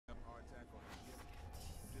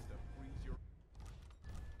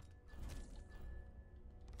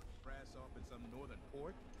some northern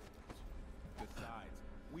port? Besides,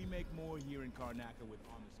 we make more here in Karnaca with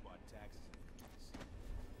on-the-spot taxes.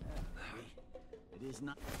 It is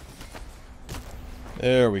not.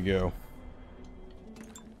 There we go.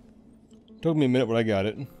 Took me a minute, but I got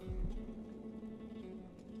it.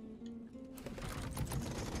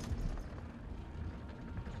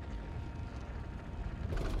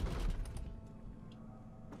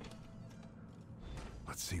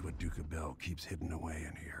 Let's see what Duke of Bell keeps hidden away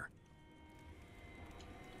in here.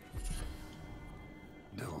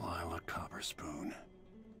 Delilah Copperspoon.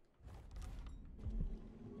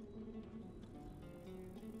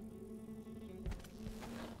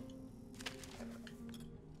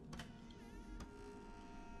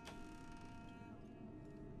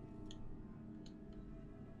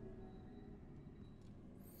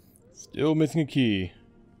 Still missing a key.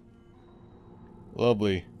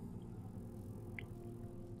 Lovely.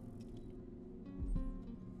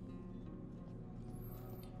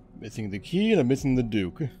 Missing the key and I'm missing the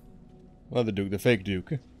Duke. Not the Duke, the fake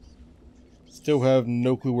Duke. Still have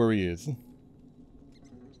no clue where he is.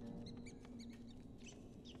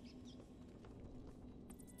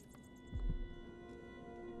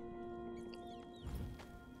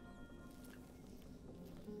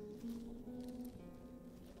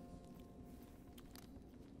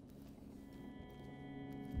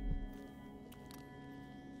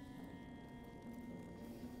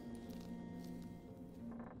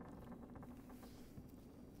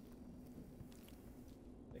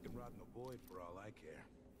 Rot in the void for all I care.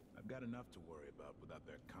 I've got enough to worry about without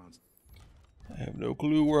their constant I have no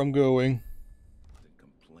clue where I'm going.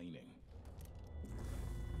 complaining.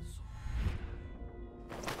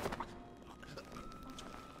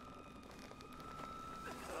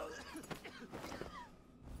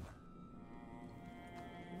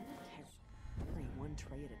 Only one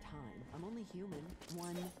tray at a time. I'm only human.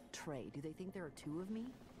 One tray. Do they think there are two of me?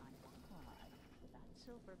 That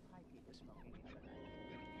silver pipe he was smoking the other night.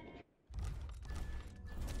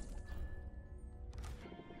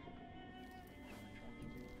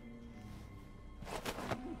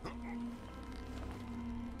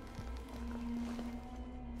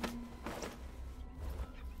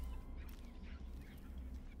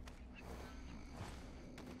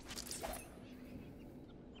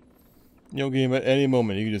 You know, game at any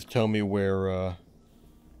moment you can just tell me where I don't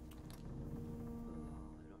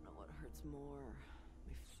know what hurts more.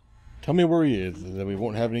 tell me where he is, so that we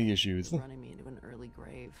won't have any issues. Running me into an early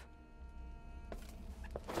grave.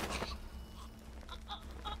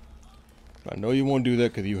 I know you won't do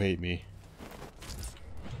that because you hate me.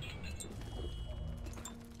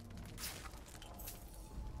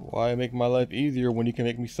 Why make my life easier when you can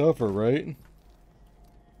make me suffer, right?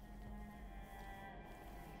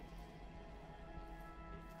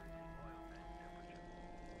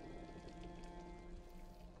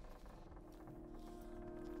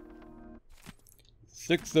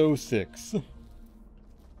 $606. Still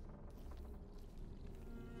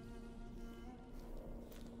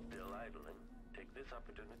idling. Take this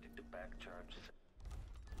opportunity to back charge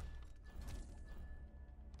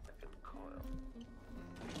second coil.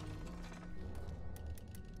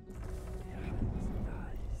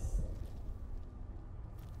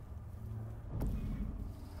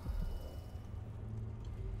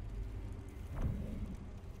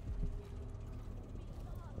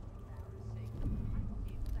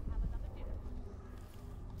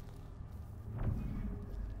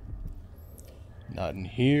 Not in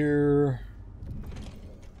here.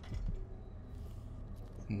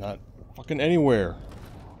 Not fucking anywhere.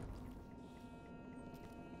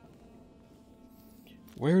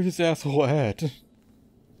 Where is this asshole at?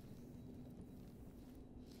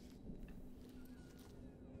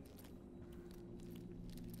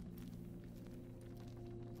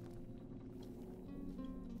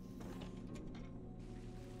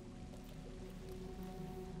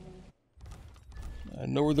 I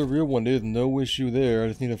know where the real one is, no issue there. I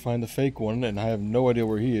just need to find the fake one, and I have no idea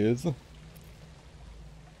where he is. I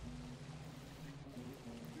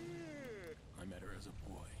met her as a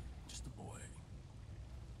boy, just a boy.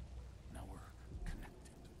 Now we're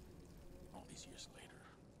connected, all these years later.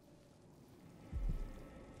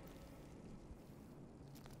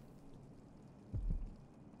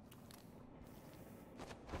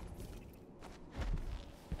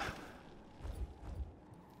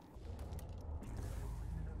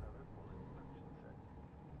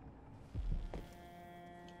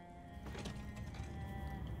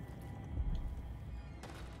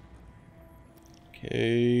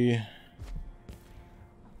 Okay.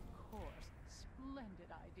 Of course,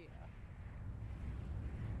 splendid idea.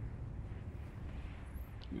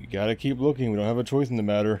 We gotta keep looking. We don't have a choice in the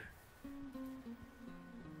matter.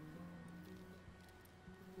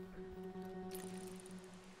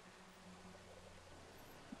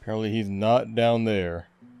 Apparently he's not down there.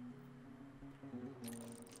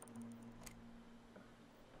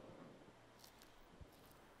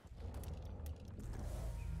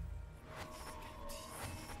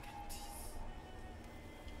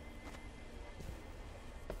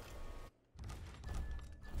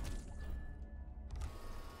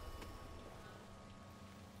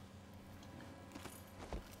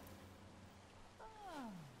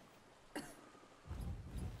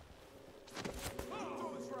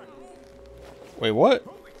 Wait, what?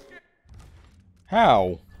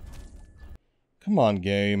 How? Come on,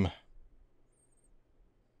 game.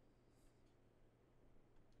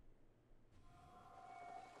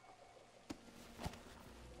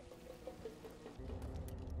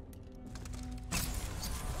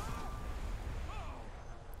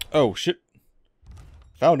 Oh, shit.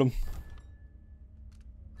 Found him.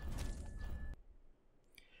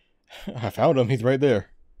 I found him. He's right there.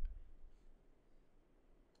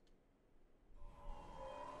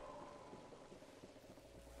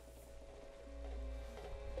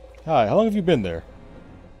 Hi, how long have you been there?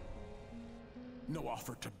 No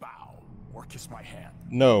offer to bow or kiss my hand.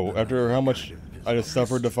 No, after how much I just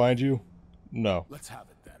suffered to find you? No. Let's have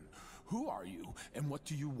it then. Who are you and what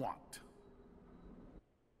do you want?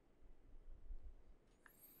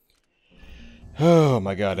 Oh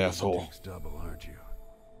my god, asshole. Duke's double, aren't you?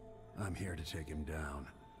 I'm here to take him down,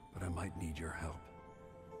 but I might need your help.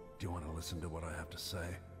 Do you want to listen to what I have to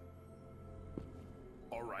say?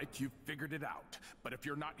 All right, you've figured it out. But if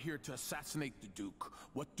you're not here to assassinate the Duke,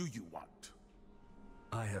 what do you want?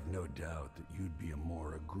 I have no doubt that you'd be a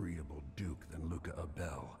more agreeable Duke than Luca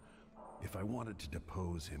Abel. If I wanted to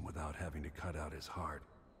depose him without having to cut out his heart,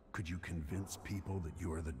 could you convince people that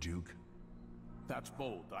you are the Duke? That's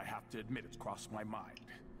bold, I have to admit it's crossed my mind.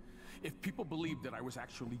 If people believed that I was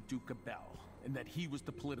actually Duke Abel, and that he was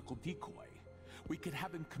the political decoy, we could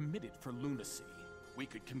have him committed for lunacy. We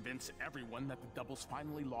could convince everyone that the Double's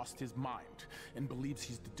finally lost his mind, and believes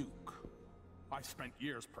he's the Duke. I've spent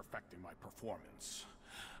years perfecting my performance.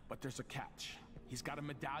 But there's a catch. He's got a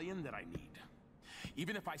medallion that I need.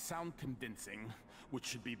 Even if I sound convincing, which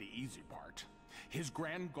should be the easy part, his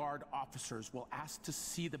Grand Guard officers will ask to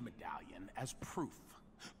see the medallion as proof.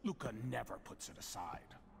 Luca never puts it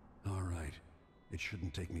aside. All right. It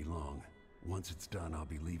shouldn't take me long. Once it's done, I'll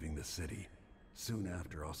be leaving the city. Soon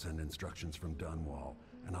after, I'll send instructions from Dunwall,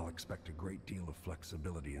 and I'll expect a great deal of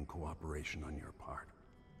flexibility and cooperation on your part.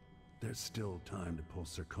 There's still time to pull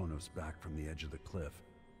Serkonos back from the edge of the cliff.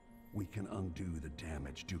 We can undo the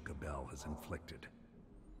damage Duke Abel has inflicted.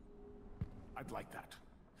 I'd like that.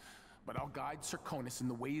 But I'll guide Serkonos in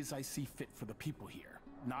the ways I see fit for the people here,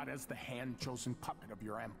 not as the hand-chosen puppet of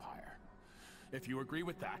your empire. If you agree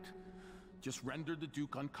with that, just render the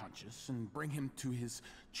Duke unconscious and bring him to his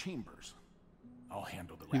chambers. I'll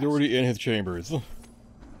handle the rest. He's already in his chambers. I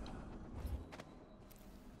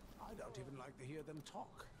don't even like to hear them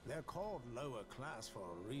talk. They're called lower class for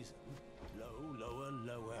a reason. Low, lower,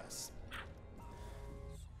 lowest.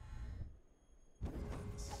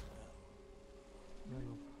 Run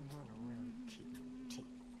around, keep tape.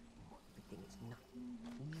 Everything is not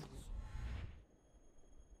new.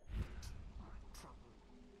 Problem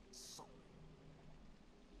solved.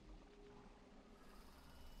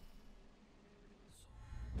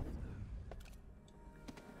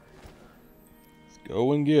 Let's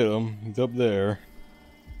go and get him. He's up there.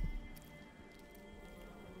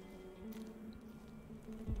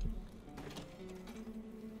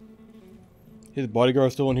 His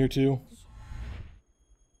bodyguard's still in here too.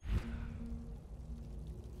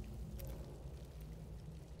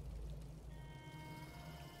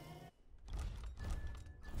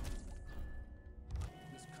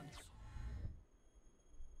 This country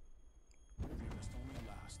must only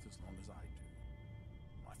last as long as I do.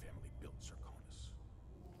 My family built Serkonos.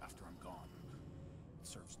 After I'm gone, it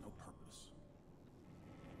serves no purpose.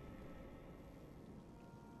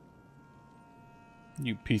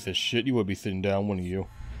 You piece of shit. You would be sitting down, wouldn't you?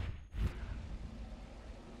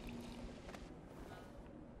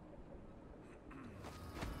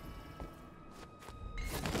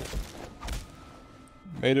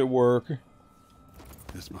 Made it work.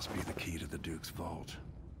 This must be the key to the Duke's vault.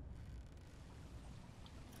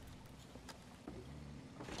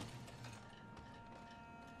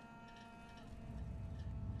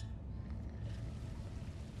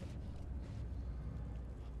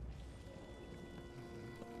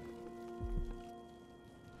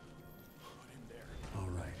 All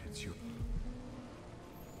right, it's your...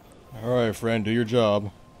 Alright, friend, do your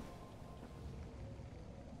job.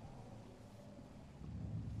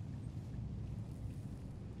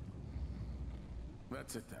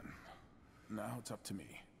 That's it then. Now it's up to me.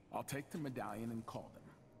 I'll take the medallion and call them.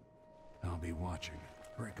 I'll be watching.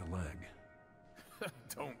 Break a leg.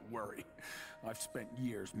 Don't worry. I've spent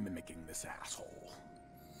years mimicking this asshole.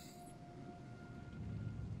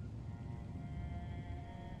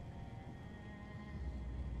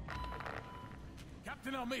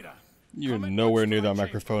 Captain Almeida! You're come at nowhere once near to our that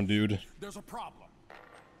microphone, chambers. dude. There's a problem.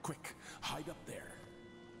 Quick, hide up there.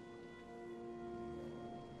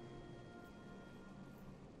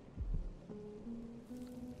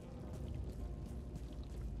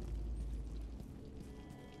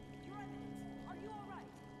 Are you all right?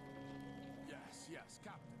 Yes,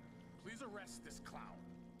 Captain. Please arrest this clown.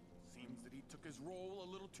 Seems that he took his role a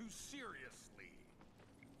little too seriously.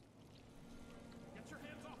 Get your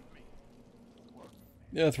hands off me.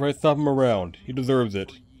 Yeah, that's right. Stop him around. He deserves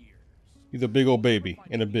it. For years. He's a big old baby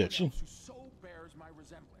and a bitch. Who so bears my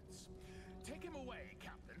resemblance. Take him away,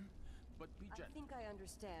 Captain. But be I gentle. think I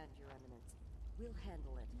understand, Your Eminence. We'll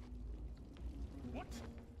handle it. What?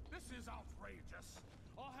 This is outrageous.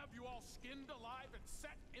 I'll have you all skinned alive and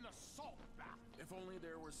set in a salt bath. If only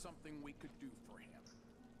there was something we could do for him.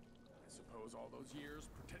 I suppose all those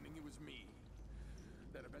years pretending he was me,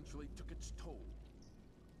 that eventually took its toll.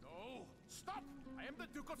 No! Stop! I am the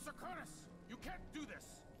Duke of Securus! You can't do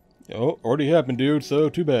this! Oh, already happened, dude, so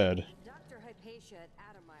too bad. Dr. Hypatia at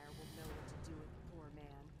Adamire will know what to do with the poor man.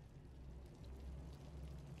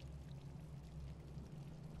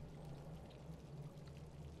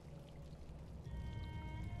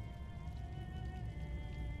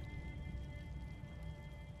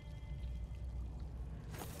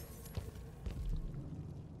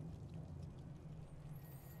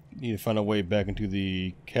 Need to find a way back into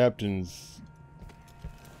the captain's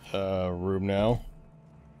room now.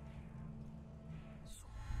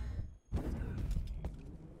 12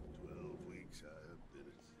 weeks I have been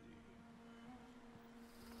at sea.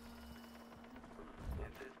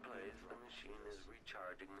 At this place, the machine is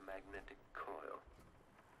recharging the magnetic coil.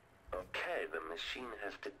 Okay, the machine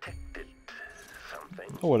has detected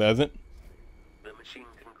something. Oh, it hasn't. The machine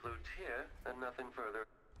concludes here that nothing further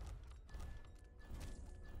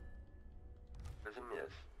is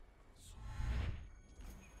amiss.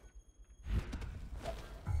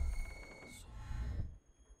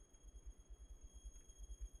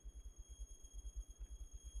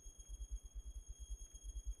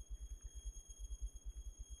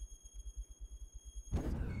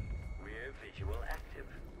 Rear visual active.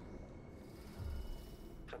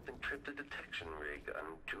 Something tripped the detection rig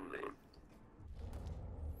unduly.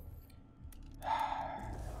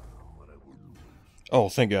 Oh,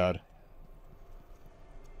 thank God.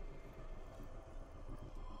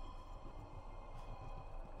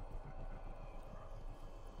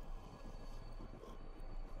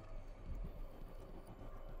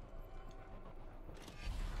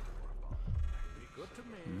 Be good to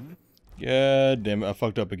me. God damn it, I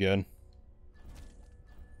fucked up again.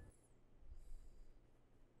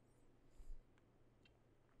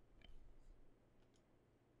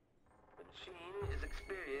 The machine is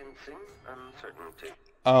experiencing uncertainty.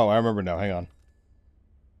 Oh, I remember now. Hang on.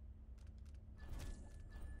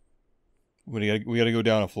 We gotta go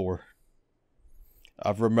down a floor.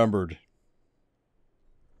 I've remembered.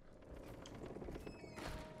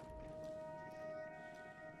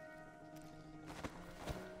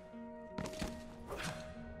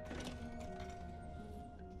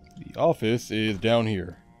 The office is down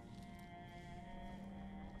here.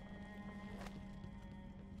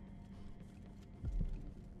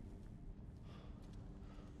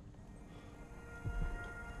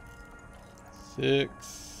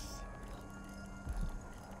 Six.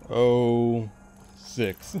 Oh,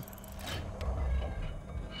 6.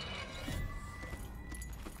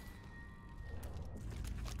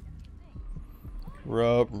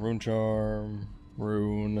 Corrupt, rune charm,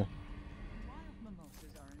 rune.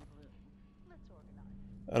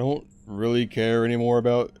 I don't really care anymore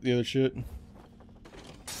about the other shit.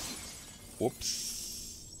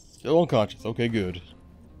 Whoops. Still unconscious. Okay, good.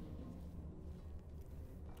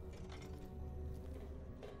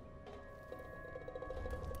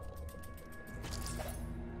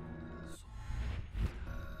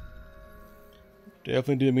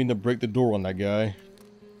 Definitely didn't mean to break the door on that guy.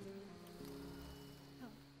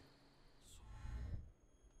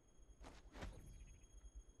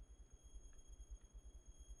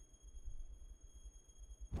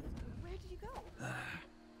 Where did you go?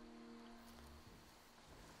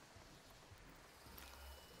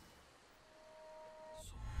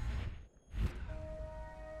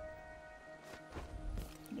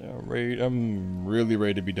 Alright, I'm really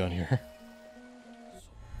ready to be done here.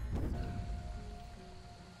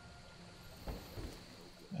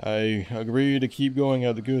 I agreed to keep going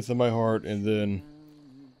out of the goodness of my heart, and then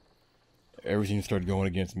everything started going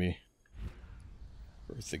against me.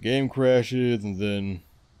 First the game crashes, and then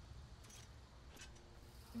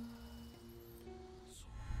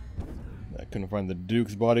I couldn't find the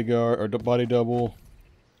Duke's bodyguard or body double.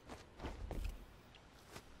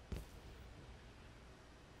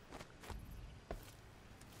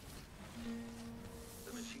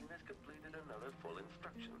 The machine has completed another full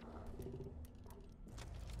instruction.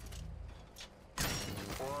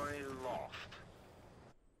 Quarry lost.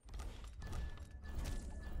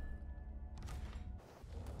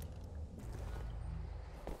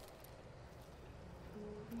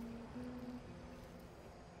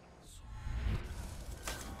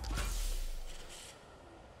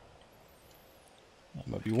 I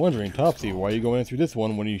might be wondering, Topsy, why are you going through this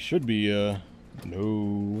one when you should be,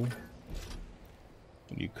 no.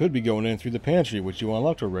 When you could be going in through the pantry, which you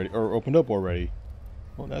unlocked already, or opened up already.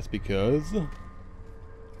 Well, that's because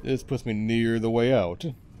this puts me near the way out.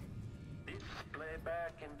 This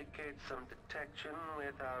playback indicates some detection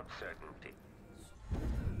without certainty.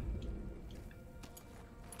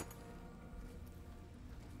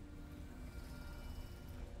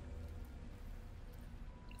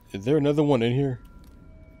 Is there another one in here?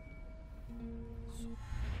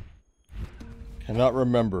 Cannot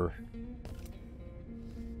remember.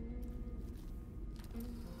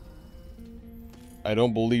 I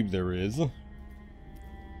don't believe there is. The machine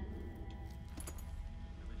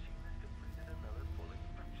has completed another full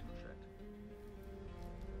instruction set.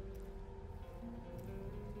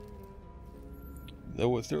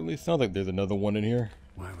 Though it certainly sounds like there's another one in here.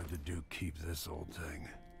 Why would the Duke keep this old thing?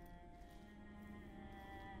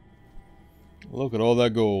 Look at all that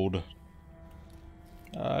gold.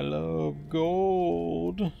 I love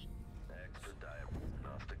gold. Extra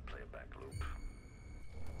diagnostic playback loop.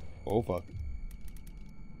 Oh fuck.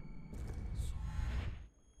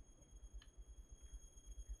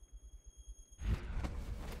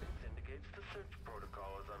 This indicates the search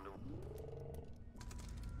protocol is under.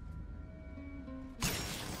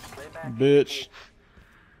 Playback Bitch. indicates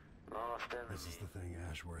lost enemy. This is the thing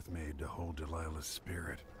Ashworth made to hold Delilah's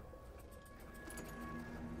spirit.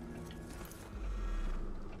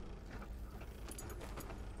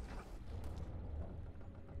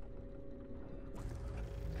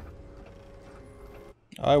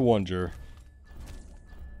 I wonder.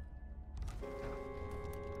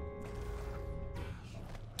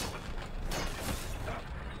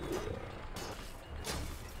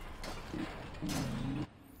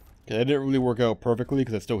 Okay, that didn't really work out perfectly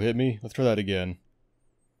because it still hit me. Let's try that again.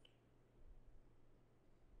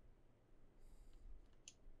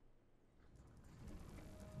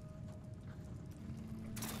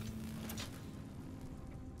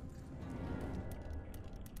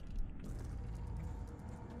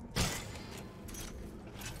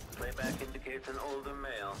 Playback indicates an older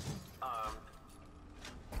male, armed.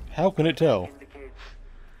 How can it tell? Indicates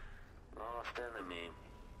lost enemy.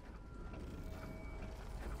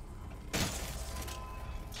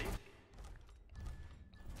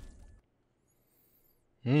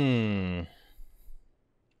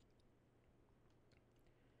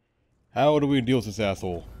 How do we deal with this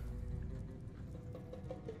asshole?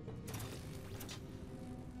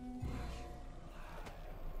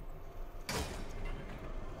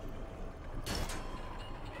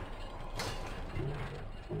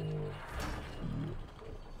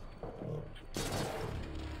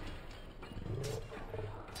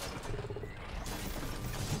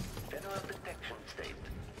 General detection state.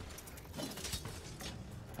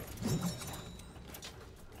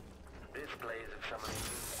 Displays of someone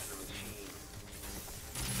using the machine.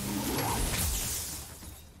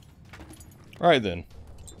 Alright then.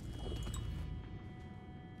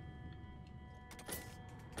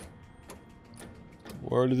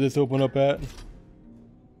 Where did this open up at?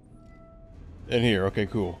 In here, okay,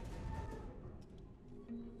 cool.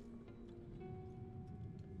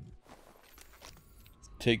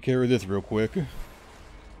 Take care of this real quick.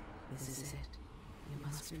 This is it. You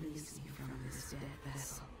must release me from this dead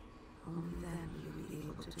vessel. Only then will you be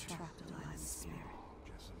able to track Delilah's spirit.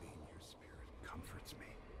 Jessamine, your spirit comforts me.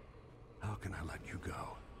 How can I let you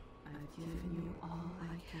go? I've given you all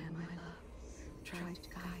I can, my love. Try to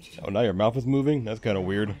guide you. Oh, now your mouth is moving? That's kind of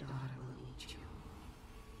weird. My daughter will need you.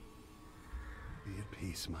 Be at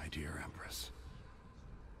peace, my dear Empress.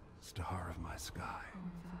 Star of my sky.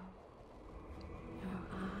 Your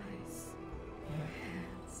eyes, your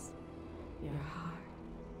hands, your heart.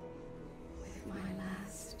 With my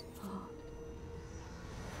last thought.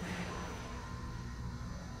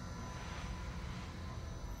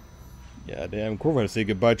 Yeah, damn, Corvo had to say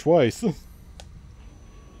goodbye twice.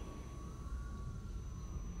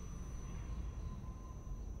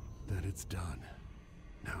 it's done.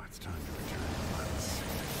 Now it's time to return to Lila's.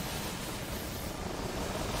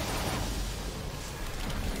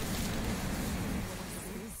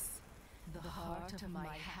 The heart of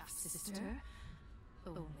my half-sister?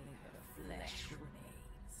 Only her flesh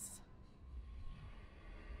remains.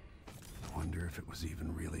 I wonder if it was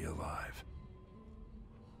even really alive.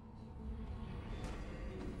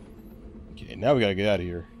 Okay, now we gotta get out of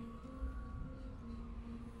here.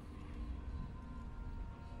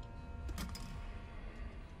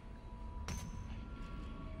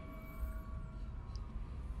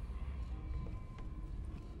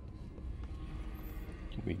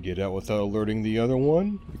 Can we get out without alerting the other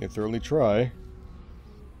one? We can certainly try.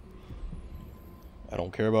 I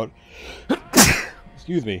don't care about...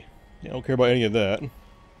 Excuse me. I don't care about any of that. Is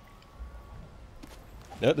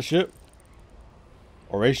that the ship?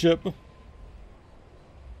 Or a ship?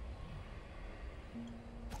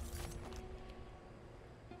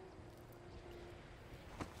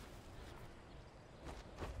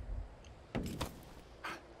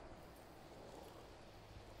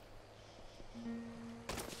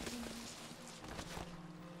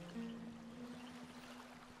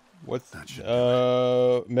 What's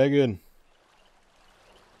that? Megan.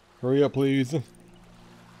 Hurry up, please. Is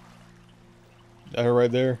that her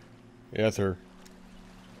right there? Yeah, that's her.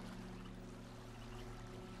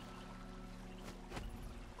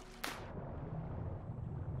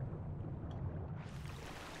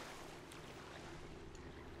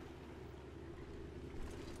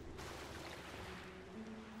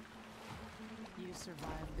 You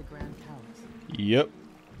survived the Grand Palace. Yep.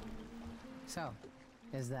 So,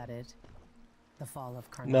 is that it? The fall of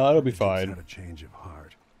Karnak? No, it'll be Duke's fine. had a change of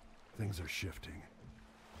heart. Things are shifting.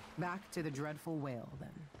 Back to the dreadful whale, then,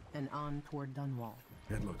 and on toward Dunwall.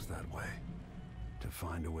 It looks that way. To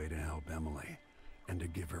find a way to help Emily, and to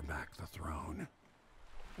give her back the throne.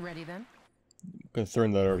 Ready then?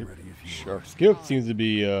 Concerned that Ready if you our are. skip seems to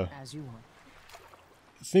be As you want.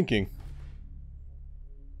 sinking.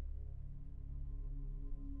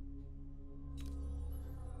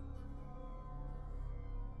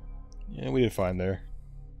 Yeah, we did fine there.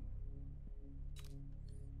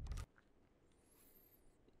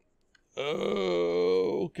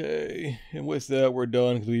 Okay, and with that, we're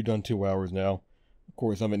done because we've done 2 hours now. Of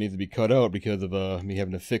course, some of it needs to be cut out because of me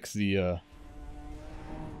having to fix the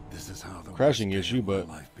This is how the crashing worst day issue, of my but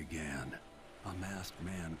life began. A masked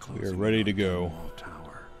man we are closing ready in to on go. Dunwall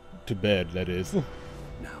Tower. To bed, that is. Now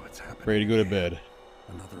it's happening. Ready to go to again. bed.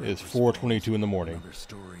 Another It's Empress 4:22 in the falls, morning. Another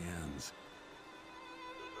story ends.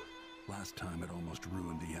 Last time it almost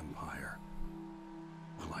ruined the Empire.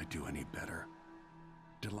 Will I do any better?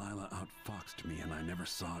 Delilah outfoxed me and I never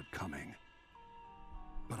saw it coming.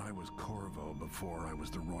 But I was Corvo before I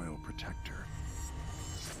was the Royal Protector.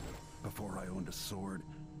 Before I owned a sword,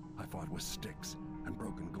 I fought with sticks and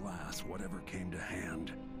broken glass, whatever came to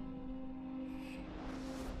hand.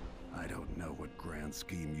 I don't know what grand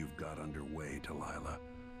scheme you've got underway, Delilah,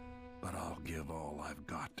 but I'll give all I've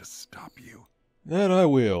got to stop you. That I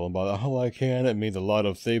will, about all I can. It means a lot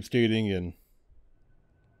of save stating and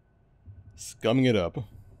scumming it up.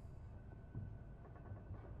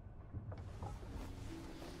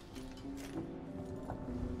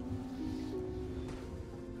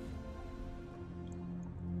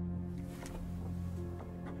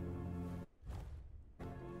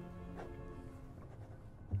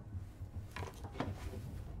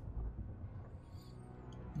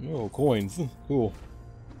 Oh, coins. Cool.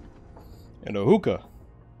 And a hookah.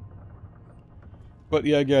 But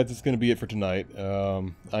yeah, guys, that's going to be it for tonight.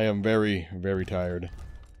 I am very, very tired.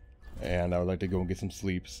 And I would like to go and get some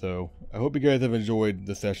sleep. So I hope you guys have enjoyed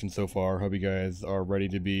the session so far. Hope you guys are ready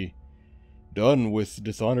to be done with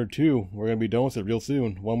Dishonored 2. We're going to be done with it real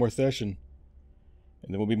soon. One more session.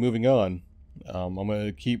 And then we'll be moving on. I'm going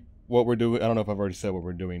to keep what we're doing. I don't know if I've already said what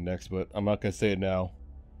we're doing next, but I'm not going to say it now.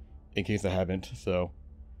 In case I haven't. So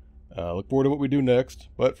look forward to what we do next.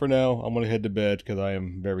 But for now, I'm going to head to bed because I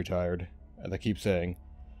am very tired, as I keep saying.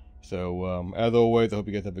 So, as always, I hope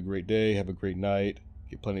you guys have a great day, have a great night,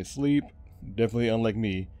 get plenty of sleep. Definitely unlike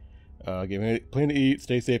me. Get plenty to eat,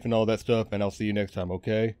 stay safe and all that stuff, and I'll see you next time,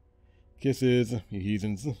 okay? Kisses, you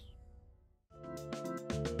heathens.